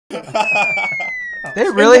They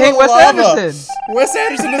really hate Wes Anderson. Wes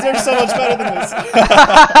Anderson deserves so much better than this.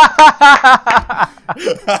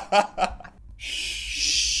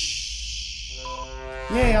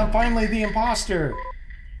 Yay, I'm finally the imposter.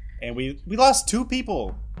 And we lost 2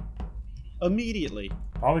 people. Immediately.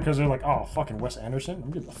 Probably because they're like, oh, fucking Wes Anderson?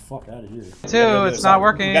 I'm getting the fuck out of here. 2, it's not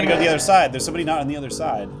working. We gotta go to the other side. There's somebody not on the other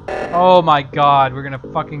side. Oh my god, we're gonna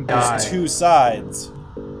fucking die. There's 2 sides.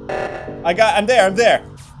 I'm there.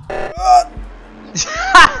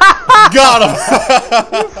 Got him!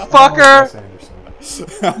 You fucker!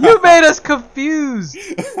 You made us confused!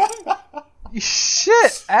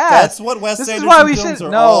 Shit ass! That's what Wes Anderson films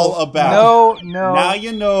are all about. No. Now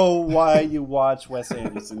you know why you watch Wes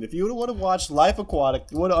Anderson. If you would have watched Life Aquatic,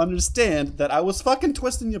 you would understand that I was fucking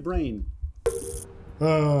twisting your brain.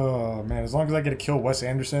 Oh, man. As long as I get to kill Wes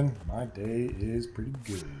Anderson, my day is pretty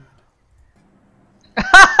good.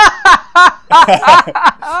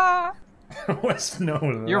 Wes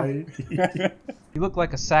knows, right? You look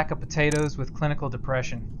like a sack of potatoes with clinical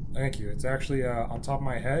depression. Thank you. It's actually, on top of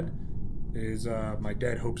my head is my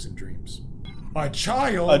dead hopes and dreams. A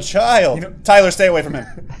child? A child? You know, Tyler, stay away from him.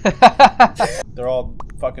 They're all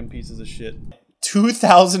fucking pieces of shit.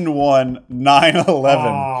 2001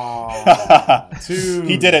 9/11.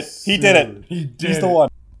 He did it. He did it. He's the one.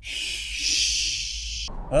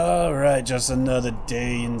 Alright, just another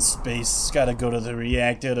day in space. Gotta go to the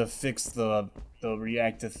reactor to fix the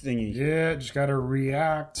reactor thingy. Yeah, just gotta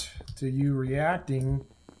react to you reacting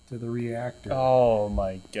to the reactor. Oh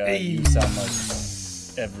my god, hey. You sound like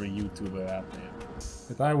every YouTuber out there.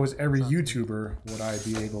 If I was every YouTuber, would I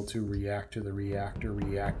be able to react to the reactor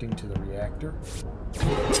reacting to the reactor?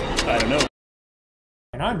 I don't know.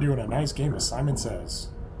 And I'm doing a nice game of Simon Says.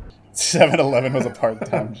 7-Eleven was a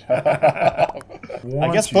part-time job. I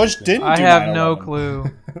guess Bush didn't do I have no clue.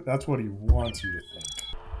 That's what he wants you to think.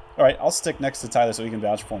 Alright, I'll stick next to Tyler so he can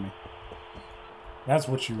vouch for me. That's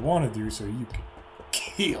what you want to do so you can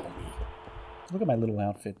kill me. Look at my little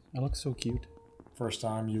outfit. I look so cute. First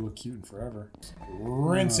time you look cute in forever.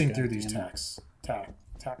 Rinsing through these tasks.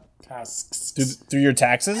 Through your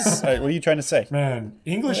taxes? What are you trying to say? Man,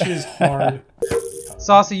 English is hard.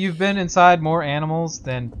 Saucy, you've been inside more animals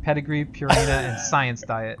than Pedigree, Purina, and Science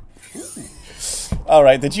Diet.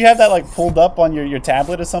 Alright, did you have that like pulled up on your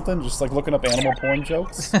tablet or something? Just like looking up animal porn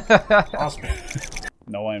jokes? Awesome.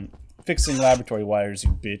 No, I'm fixing laboratory wires,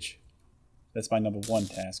 you bitch. That's my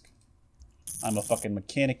 #1 task. I'm a fucking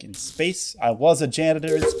mechanic in space. I was a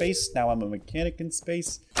janitor in space, now I'm a mechanic in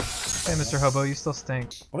space. Hey, Mr. Hobo, you still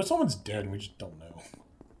stink. What if someone's dead and we just don't know?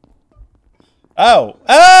 Oh!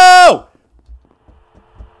 Oh!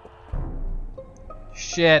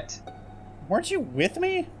 Shit. Weren't you with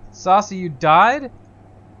me? Saucy, you died?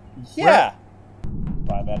 Yeah.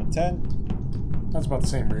 5 out of 10. That's about the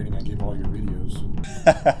same rating I gave all your videos.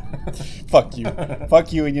 Fuck you.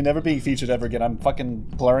 Fuck you, and you're never being featured ever again. I'm fucking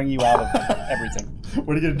blurring you out of everything.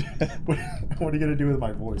 What are you gonna do? What are you gonna do with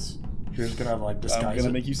my voice? You're just gonna like disguise I'm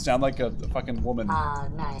gonna make you sound like a fucking woman. Oh,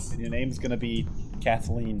 nice. And your name's gonna be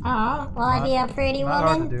Kathleen. Oh, will I be a pretty Not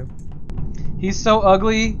hard to woman? do. He's so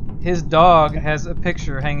ugly, his dog has a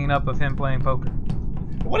picture hanging up of him playing poker.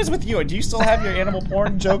 What is with you? Do you still have your animal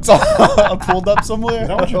porn jokes pulled up somewhere? Is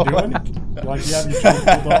that what you're doing? Like you have your show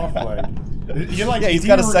pulled off? Like, you're like, yeah, he's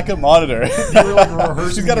got a second monitor. You're like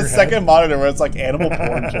rehearsing He's got a in your second head. monitor where it's like animal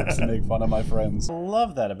porn jokes to make fun of my friends. I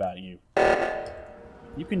love that about you.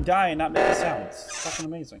 You can die and not make a sound. It's fucking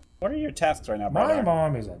amazing. What are your tasks right now, brother? My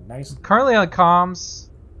mom is a nice. Currently on comms.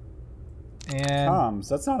 And Comms,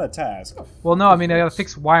 that's not a task. well, no, I mean I gotta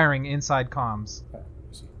fix wiring inside comms.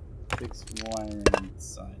 Fix wiring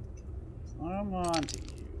inside. I'm on to you.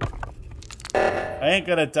 I ain't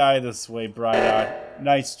gonna die this way, Bright-Eye.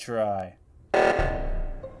 Nice try.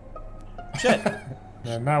 Shit.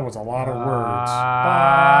 Man, that was a lot of words.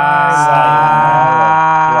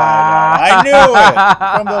 I knew it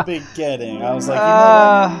from the beginning. I was like, you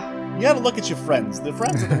know what? You gotta look at your friends. The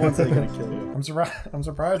friends are the ones that are gonna kill you. I'm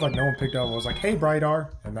surprised like no one picked up. I was like, hey, Bright-Eye,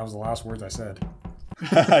 and that was the last words I said.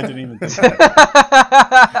 I didn't even think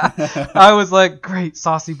that. I was like, great,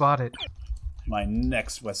 Saucy bought it. My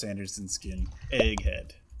next Wes Anderson skin,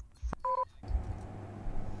 Egghead.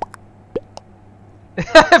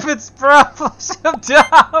 If it's problems, I'm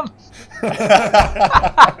dumb.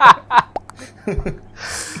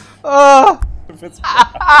 Oh. If it's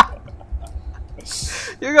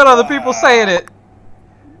You got other people saying it.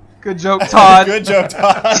 Good joke, Todd. Good joke,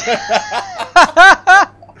 Todd.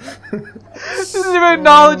 Didn't even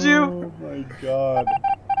acknowledge you. Oh my god.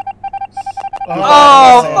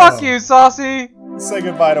 Oh, fuck you, Saucy. Say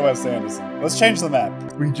goodbye to Wes Anderson. Let's change the map.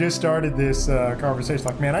 We just started this conversation.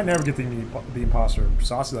 Like, man, I never get the imposter. And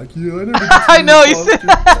Saucy like, yeah, I never get the I know, you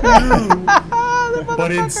imposter.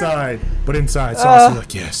 But inside, Saucy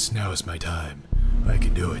like, yes, now is my time. I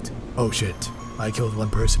can do it. Oh shit, I killed one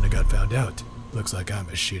person and got found out. Looks like I'm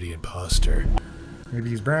a shitty imposter. Maybe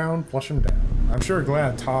he's brown, flush him down. I'm sure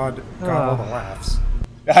glad Todd got all the laughs.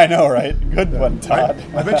 I know, right? Good one, Todd.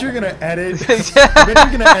 I bet you're gonna edit. I bet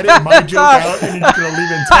you're gonna edit my joke out and you're gonna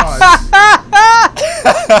leave in Todd's.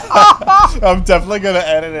 I'm definitely gonna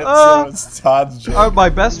edit it so it's Todd's joke. My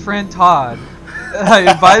best friend Todd.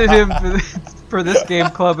 I invited him for this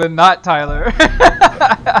game club and not Tyler.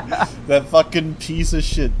 That fucking piece of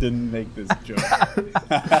shit didn't make this joke.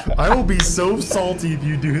 I will be so salty if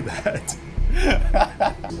you do that.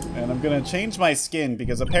 And I'm gonna change my skin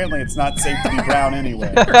because apparently it's not safe to be brown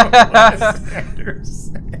anyway. Wes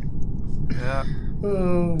Anderson. Yeah.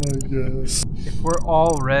 Oh my god. If we're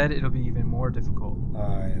all red, it'll be even more difficult.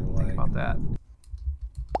 Think about that.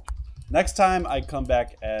 Next time I come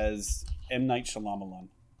back as M. Night Shyamalan.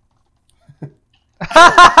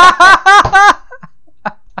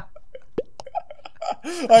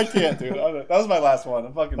 I can't, dude. That was my last one.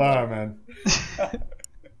 I'm fucking done. Man.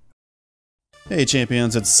 Hey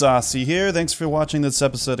champions, it's Saucy here. Thanks for watching this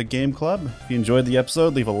episode of Game Club. If you enjoyed the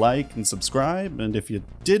episode, leave a like and subscribe. And if you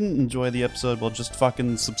didn't enjoy the episode, well, just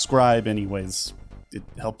fucking subscribe anyways. It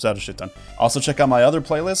helps out a shit ton. Also check out my other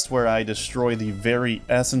playlist where I destroy the very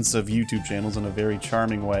essence of YouTube channels in a very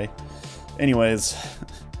charming way. Anyways,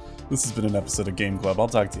 this has been an episode of Game Club. I'll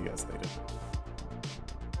talk to you guys later.